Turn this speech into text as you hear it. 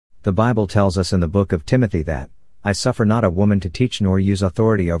The Bible tells us in the book of Timothy that, I suffer not a woman to teach nor use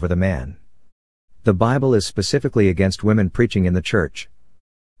authority over the man. The Bible is specifically against women preaching in the church.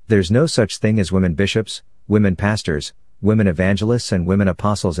 There's no such thing as women bishops, women pastors, women evangelists and women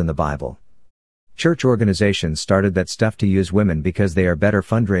apostles in the Bible. Church organizations started that stuff to use women because they are better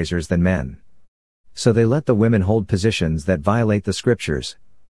fundraisers than men. So they let the women hold positions that violate the scriptures.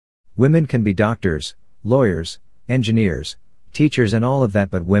 Women can be doctors, lawyers, engineers, teachers and all of that,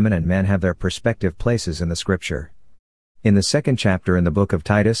 but women and men have their prospective places in the scripture. In the second chapter in the book of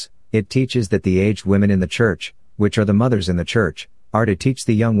Titus, it teaches that the aged women in the church, which are the mothers in the church, are to teach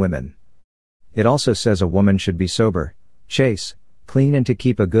the young women. It also says a woman should be sober, chaste, clean and to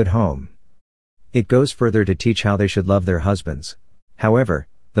keep a good home. It goes further to teach how they should love their husbands. However,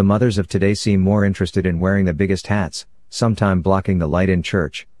 the mothers of today seem more interested in wearing the biggest hats, sometime blocking the light in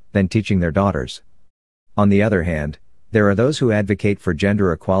church, than teaching their daughters. On the other hand, there are those who advocate for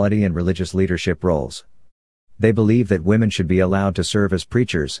gender equality and religious leadership roles. They believe that women should be allowed to serve as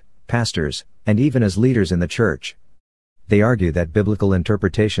preachers, pastors, and even as leaders in the church. They argue that biblical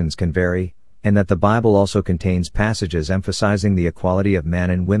interpretations can vary, and that the Bible also contains passages emphasizing the equality of men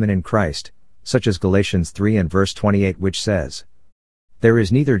and women in Christ, such as Galatians 3 and verse 28, which says, There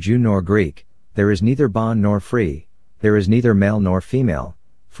is neither Jew nor Greek, there is neither bond nor free, there is neither male nor female,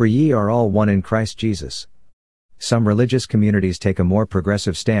 for ye are all one in Christ Jesus. Some religious communities take a more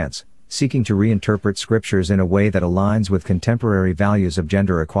progressive stance, seeking to reinterpret scriptures in a way that aligns with contemporary values of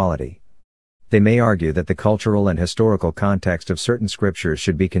gender equality. They may argue that the cultural and historical context of certain scriptures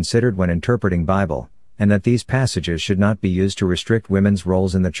should be considered when interpreting Bible, and that these passages should not be used to restrict women's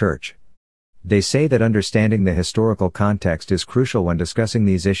roles in the church. They say that understanding the historical context is crucial when discussing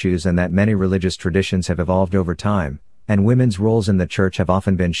these issues and that many religious traditions have evolved over time, and women's roles in the church have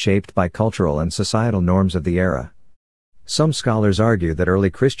often been shaped by cultural and societal norms of the era. Some scholars argue that early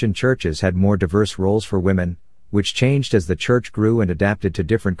Christian churches had more diverse roles for women, which changed as the church grew and adapted to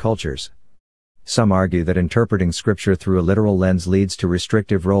different cultures. Some argue that interpreting scripture through a literal lens leads to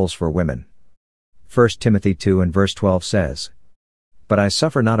restrictive roles for women. 1 Timothy 2 and verse 12 says, But I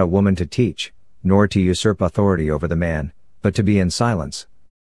suffer not a woman to teach, nor to usurp authority over the man, but to be in silence.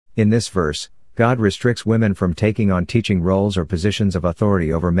 In this verse, God restricts women from taking on teaching roles or positions of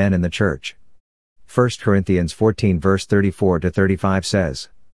authority over men in the church. 1 Corinthians 14 verse 34-35 says,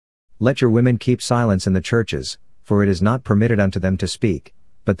 Let your women keep silence in the churches, for it is not permitted unto them to speak,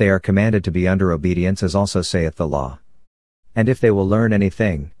 but they are commanded to be under obedience, as also saith the law. And if they will learn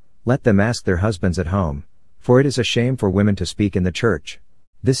anything, let them ask their husbands at home, for it is a shame for women to speak in the church.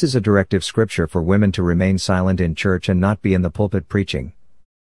 This is a directive scripture for women to remain silent in church and not be in the pulpit preaching.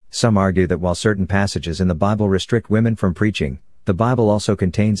 Some argue that while certain passages in the Bible restrict women from preaching, the Bible also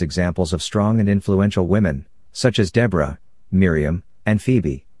contains examples of strong and influential women, such as Deborah, Miriam, and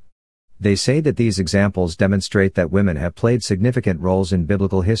Phoebe. They say that these examples demonstrate that women have played significant roles in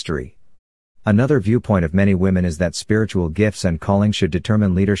biblical history. Another viewpoint of many women is that spiritual gifts and calling should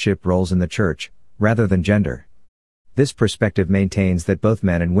determine leadership roles in the church, rather than gender. This perspective maintains that both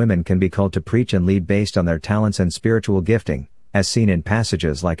men and women can be called to preach and lead based on their talents and spiritual gifting, as seen in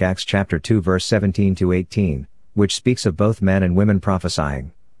passages like Acts chapter 2 verse 17-18, which speaks of both men and women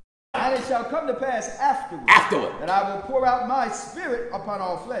prophesying. And it shall come to pass afterward that I will pour out my spirit upon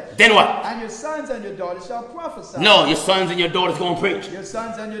all flesh. Then what? And your sons and your daughters shall prophesy. No, your sons and your daughters going to preach. Your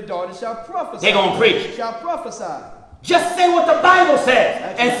sons and your daughters shall prophesy. They're going to preach. Shall prophesy. Just say what the Bible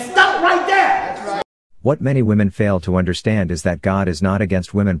says and stop right there. That's right. What many women fail to understand is that God is not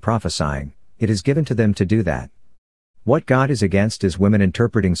against women prophesying, it is given to them to do that. What God is against is women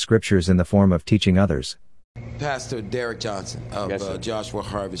interpreting scriptures in the form of teaching others. Pastor Derek Johnson of Joshua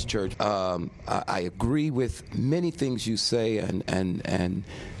Harvest Church. I agree with many things you say and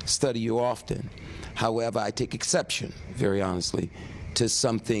study you often. However, I take exception, very honestly, to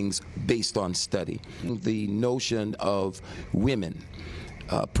some things based on study. The notion of women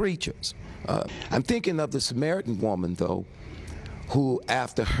preachers. I'm thinking of the Samaritan woman, though, who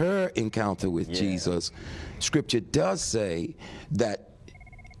after her encounter with Jesus, Scripture does say that,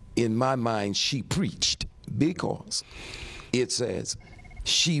 in my mind, she preached. Because it says,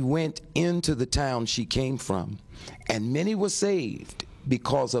 she went into the town she came from, and many were saved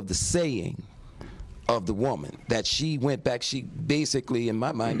because of the saying of the woman, that she went back. She basically, in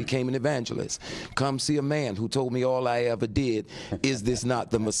my mind, became an evangelist. Come see a man who told me all I ever did. Is this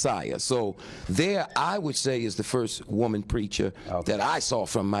not the Messiah? So there, I would say, is the first woman preacher that I saw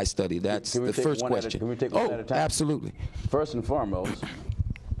from my study. That's the first question. Can we take one at a time? Absolutely. First and foremost,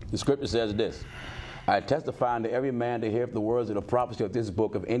 the scripture says this: I testify unto every man that heareth the words of the prophecy of this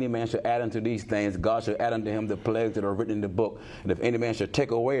book. If any man shall add unto these things, God shall add unto him the plagues that are written in the book. And if any man shall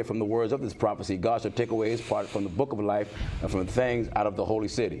take away from the words of this prophecy, God shall take away his part from the book of life and from the things out of the holy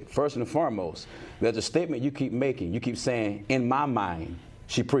city. First and foremost, there's a statement you keep making. You keep saying, in my mind,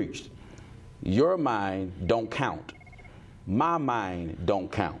 she preached. Your mind don't count. My mind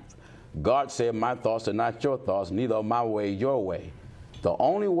don't count. God said, my thoughts are not your thoughts, neither are my way your way. The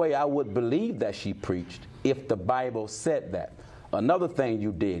only way I would believe that she preached if the Bible said that. Another thing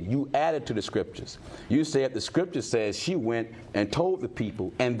you did, you added to the scriptures. You said the scripture says she went and told the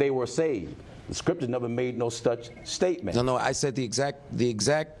people and they were saved. The scriptures never made no such statement. No, I said the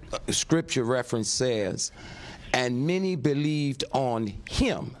exact scripture reference says, and many believed on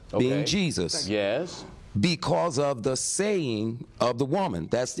him, being Jesus. Yes. Because of the saying of the woman.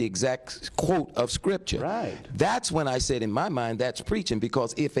 That's the exact quote of scripture. Right. That's when I said, in my mind, that's preaching.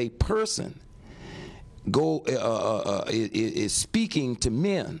 Because if a person is speaking to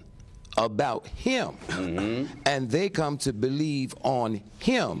men about him, and they come to believe on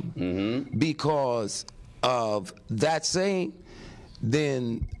him because of that saying,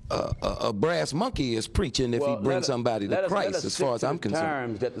 then a brass monkey is preaching if he brings somebody to Christ, as far as I'm concerned.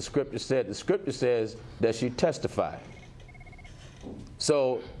 Terms that the scripture said. The scripture says that she testified.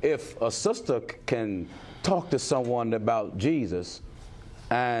 So if a sister can talk to someone about Jesus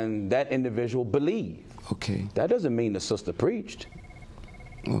and that individual believe, that doesn't mean the sister preached.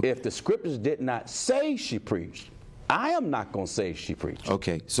 If the scriptures did not say she preached, I am not going to say she preached.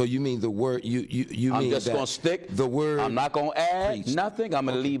 Okay, so you mean the word, you I'm mean just that going to stick the word. I'm not going to add preached. nothing. I'm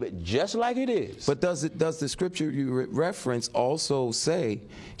going to leave it just like it is. But does the scripture you reference also say,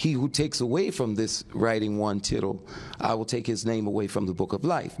 he who takes away from this writing one tittle, I will take his name away from the book of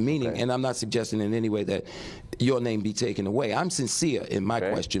life? Meaning, and I'm not suggesting in any way that your name be taken away. I'm sincere in my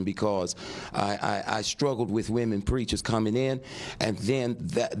question, because I struggled with women preachers coming in, and then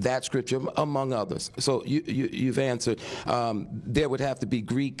that scripture, among others. So you've answered. There would have to be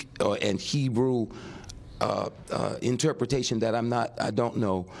Greek and Hebrew interpretation that I don't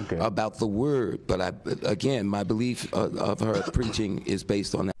know about the word. But again, my belief of her preaching is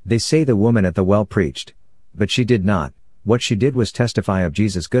based on that. They say the woman at the well preached, but she did not. What she did was testify of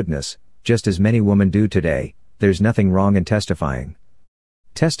Jesus' goodness, just as many women do today. There's nothing wrong in testifying.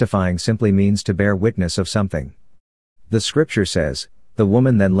 Testifying simply means to bear witness of something. The scripture says, the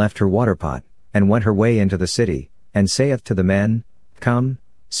woman then left her water pot, and went her way into the city, and saith to the men, Come,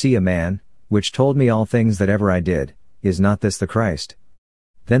 see a man, which told me all things that ever I did. Is not this the Christ?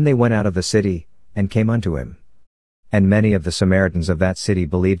 Then they went out of the city, and came unto him. And many of the Samaritans of that city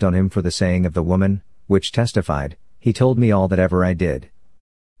believed on him for the saying of the woman, which testified, He told me all that ever I did.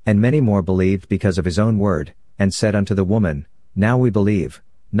 And many more believed because of his own word, and said unto the woman, Now we believe,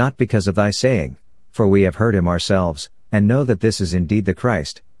 not because of thy saying, for we have heard him ourselves, and know that this is indeed the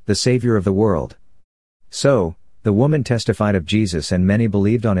Christ, the Savior of the world. So, the woman testified of Jesus, and many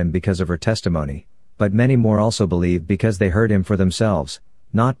believed on him because of her testimony, but many more also believed because they heard him for themselves,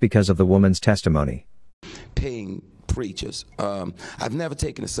 not because of the woman's testimony. Paying preachers. I've never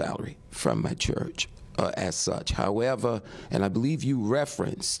taken a salary from my church as such. However, and I believe you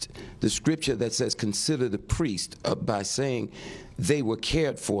referenced the scripture that says, consider the priest, by saying they were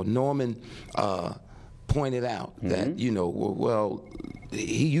cared for. Norman pointed out that, well,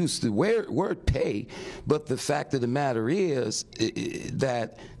 he used the word pay, but the fact of the matter is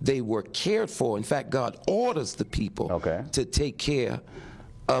that they were cared for. In fact, God orders the people to take care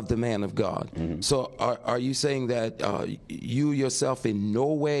of the man of God. So are you saying that you yourself in no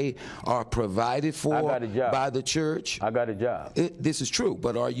way are provided for by the church? I got a job. This is true,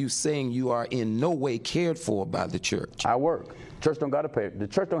 but are you saying you are in no way cared for by the church? I work. Church don't got to pay. The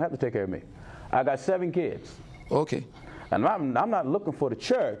church don't have to take care of me. I got 7 kids. Okay. And I'm not looking for the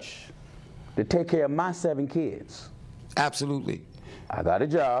church to take care of my 7 kids. Absolutely. I got a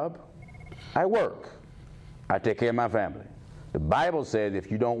job. I work. I take care of my family. The Bible says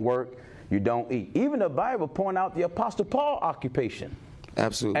if you don't work, you don't eat. Even the Bible pointed out the Apostle Paul's occupation.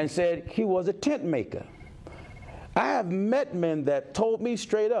 Absolutely. And said he was a tent maker. I have met men that told me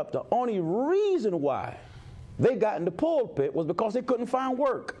straight up the only reason why they got in the pulpit was because they couldn't find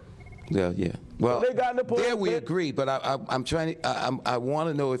work. Yeah. Well, so they got in the pulpit. There we agree, but I'm trying to. I want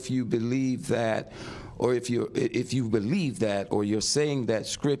to know if you believe that, or if you believe that, or you're saying that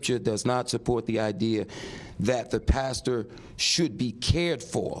Scripture does not support the idea that the pastor should be cared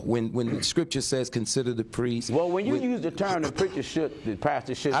for. When the Scripture says, "Consider the priest." Well, when you use the term "the preacher should," the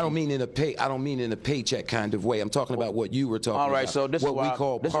pastor should. I don't mean in a paycheck kind of way. I'm talking about what you were talking about. All right, so this is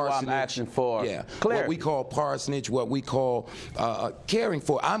what I'm asking for. Yeah, clarity. What we call parsonage, what we call caring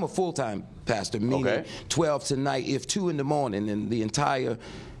for. I'm a full-time Pastor, meaning 12 tonight, if 2 in the morning, and the entire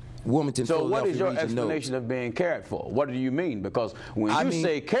Wilmington, so Philadelphia what is your region explanation knows. of being cared for? What do you mean? Because when you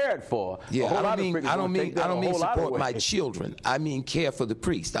say cared for, I don't mean support my children. I mean care for the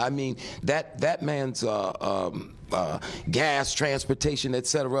priest. I mean that man's gas, transportation,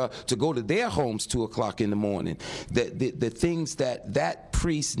 etc., to go to their homes 2 o'clock in the morning. The things that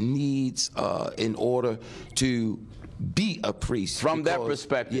priest needs in order to be a priest. From that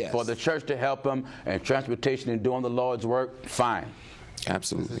perspective, for the church to help him and transportation and doing the Lord's work, fine.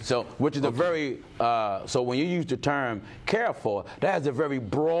 Absolutely. So, which is a very, so when you use the term care for, that is a very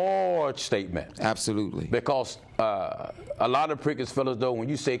broad statement. Absolutely. Because a lot of preachers feel as though when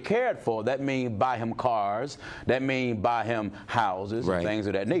you say cared for, that means buy him cars, that means buy him houses, and things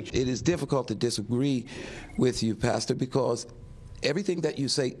of that nature. It is difficult to disagree with you, Pastor, because everything that you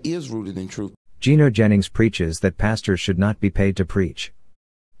say is rooted in truth. Gino Jennings preaches that pastors should not be paid to preach.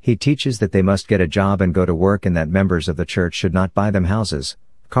 He teaches that they must get a job and go to work, and that members of the church should not buy them houses,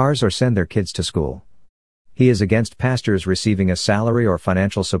 cars, or send their kids to school. He is against pastors receiving a salary or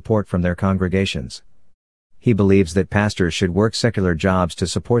financial support from their congregations. He believes that pastors should work secular jobs to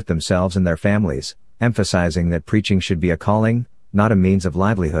support themselves and their families, emphasizing that preaching should be a calling, not a means of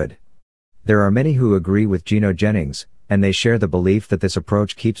livelihood. There are many who agree with Gino Jennings, and they share the belief that this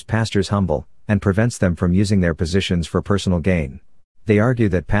approach keeps pastors humble, and prevents them from using their positions for personal gain. They argue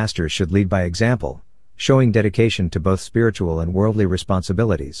that pastors should lead by example, showing dedication to both spiritual and worldly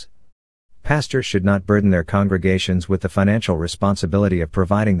responsibilities. Pastors should not burden their congregations with the financial responsibility of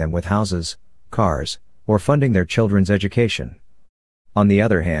providing them with houses, cars, or funding their children's education. On the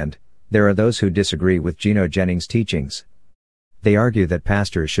other hand, there are those who disagree with Gino Jennings' teachings. They argue that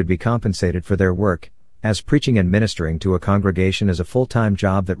pastors should be compensated for their work, as preaching and ministering to a congregation is a full-time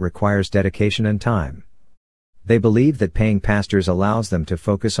job that requires dedication and time. They believe that paying pastors allows them to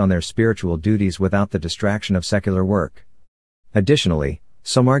focus on their spiritual duties without the distraction of secular work. Additionally,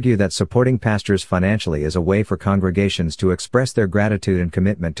 some argue that supporting pastors financially is a way for congregations to express their gratitude and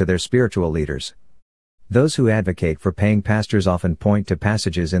commitment to their spiritual leaders. Those who advocate for paying pastors often point to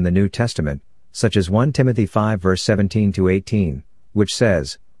passages in the New Testament, such as 1 Timothy 5 verse 17 to 18, which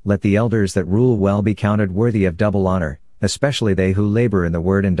says, "Let the elders that rule well be counted worthy of double honor, especially they who labor in the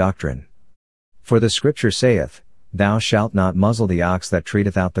word and doctrine. For the scripture saith, Thou shalt not muzzle the ox that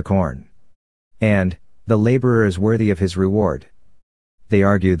treadeth out the corn. And, the laborer is worthy of his reward." They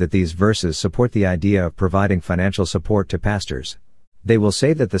argue that these verses support the idea of providing financial support to pastors. They will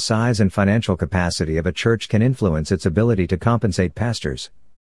say that the size and financial capacity of a church can influence its ability to compensate pastors.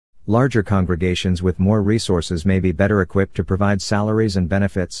 Larger congregations with more resources may be better equipped to provide salaries and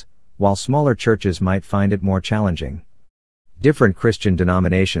benefits, while smaller churches might find it more challenging. Different Christian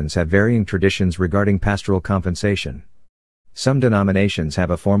denominations have varying traditions regarding pastoral compensation. Some denominations have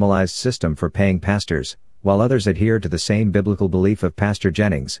a formalized system for paying pastors, while others adhere to the same biblical belief of Pastor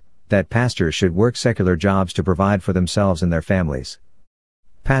Jennings, that pastors should work secular jobs to provide for themselves and their families.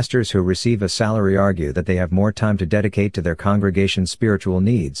 Pastors who receive a salary argue that they have more time to dedicate to their congregation's spiritual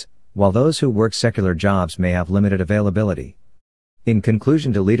needs, while those who work secular jobs may have limited availability. In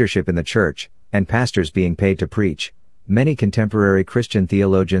conclusion to leadership in the church, and pastors being paid to preach, many contemporary Christian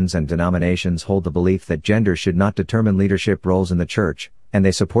theologians and denominations hold the belief that gender should not determine leadership roles in the church, and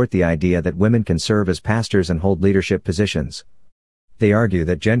they support the idea that women can serve as pastors and hold leadership positions. They argue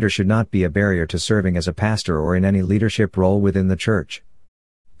that gender should not be a barrier to serving as a pastor or in any leadership role within the church.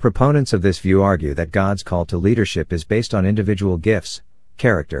 Proponents of this view argue that God's call to leadership is based on individual gifts,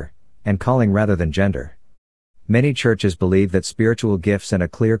 character, and calling rather than gender. Many churches believe that spiritual gifts and a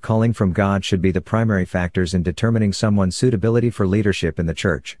clear calling from God should be the primary factors in determining someone's suitability for leadership in the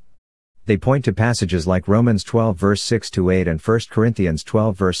church. They point to passages like Romans 12 verse 6 to 8 and 1 Corinthians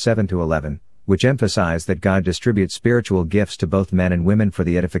 12 verse 7 to 11, which emphasize that God distributes spiritual gifts to both men and women for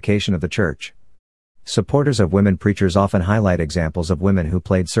the edification of the church. Supporters of women preachers often highlight examples of women who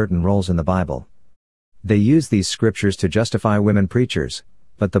played certain roles in the Bible. They use these scriptures to justify women preachers,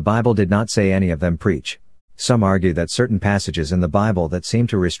 but the Bible did not say any of them preach. Some argue that certain passages in the Bible that seem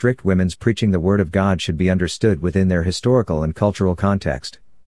to restrict women's preaching the Word of God should be understood within their historical and cultural context.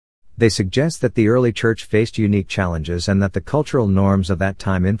 They suggest that the early church faced unique challenges and that the cultural norms of that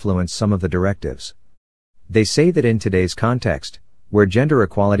time influenced some of the directives. They say that in today's context, where gender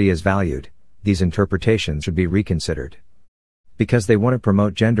equality is valued, these interpretations should be reconsidered. Because they want to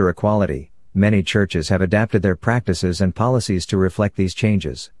promote gender equality, many churches have adapted their practices and policies to reflect these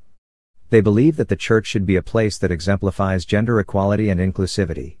changes. They believe that the church should be a place that exemplifies gender equality and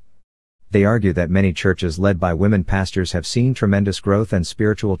inclusivity. They argue that many churches led by women pastors have seen tremendous growth and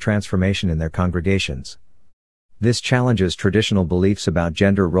spiritual transformation in their congregations. This challenges traditional beliefs about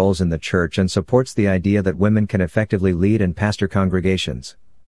gender roles in the church and supports the idea that women can effectively lead and pastor congregations.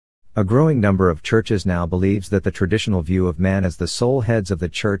 A growing number of churches now believes that the traditional view of man as the sole heads of the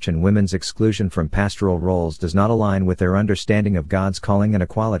church and women's exclusion from pastoral roles does not align with their understanding of God's calling and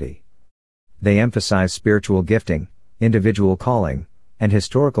equality. They emphasize spiritual gifting, individual calling, and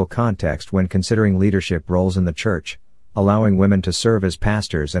historical context when considering leadership roles in the church, allowing women to serve as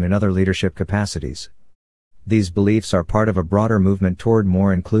pastors and in other leadership capacities. These beliefs are part of a broader movement toward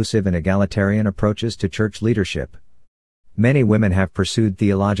more inclusive and egalitarian approaches to church leadership. Many women have pursued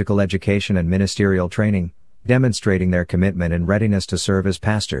theological education and ministerial training, demonstrating their commitment and readiness to serve as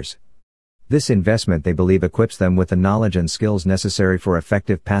pastors. This investment, they believe, equips them with the knowledge and skills necessary for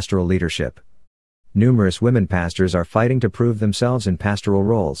effective pastoral leadership. Numerous women pastors are fighting to prove themselves in pastoral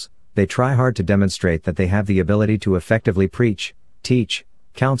roles. They try hard to demonstrate that they have the ability to effectively preach, teach,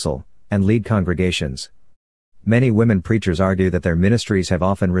 counsel, and lead congregations. Many women preachers argue that their ministries have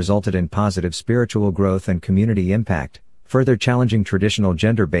often resulted in positive spiritual growth and community impact, further challenging traditional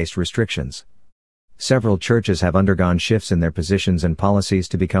gender-based restrictions. Several churches have undergone shifts in their positions and policies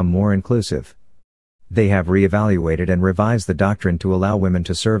to become more inclusive. They have reevaluated and revised the doctrine to allow women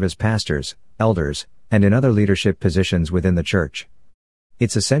to serve as pastors, elders, and in other leadership positions within the church.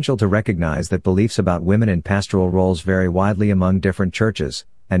 It's essential to recognize that beliefs about women in pastoral roles vary widely among different churches,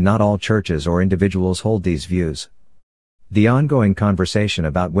 and not all churches or individuals hold these views. The ongoing conversation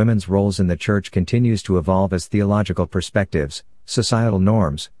about women's roles in the church continues to evolve as theological perspectives, societal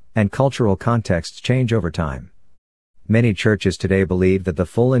norms, and cultural contexts change over time. Many churches today believe that the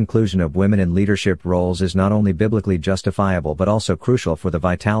full inclusion of women in leadership roles is not only biblically justifiable but also crucial for the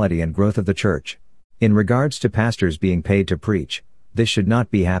vitality and growth of the church. In regards to pastors being paid to preach, this should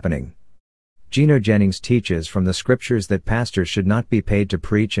not be happening. Gino Jennings teaches from the scriptures that pastors should not be paid to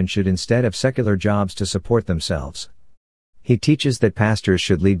preach and should instead have secular jobs to support themselves. He teaches that pastors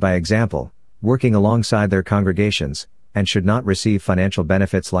should lead by example, working alongside their congregations, and should not receive financial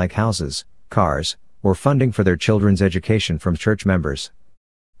benefits like houses, cars, or funding for their children's education from church members.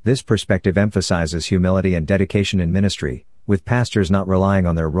 This perspective emphasizes humility and dedication in ministry, with pastors not relying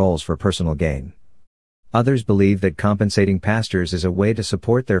on their roles for personal gain. Others believe that compensating pastors is a way to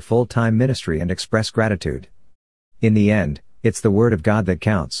support their full-time ministry and express gratitude. In the end, it's the Word of God that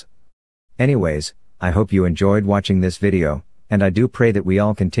counts. Anyways, I hope you enjoyed watching this video, and I do pray that we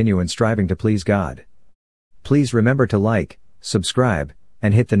all continue in striving to please God. Please remember to like, subscribe,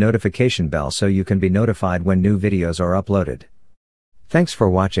 and hit the notification bell so you can be notified when new videos are uploaded. Thanks for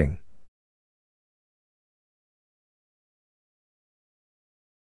watching.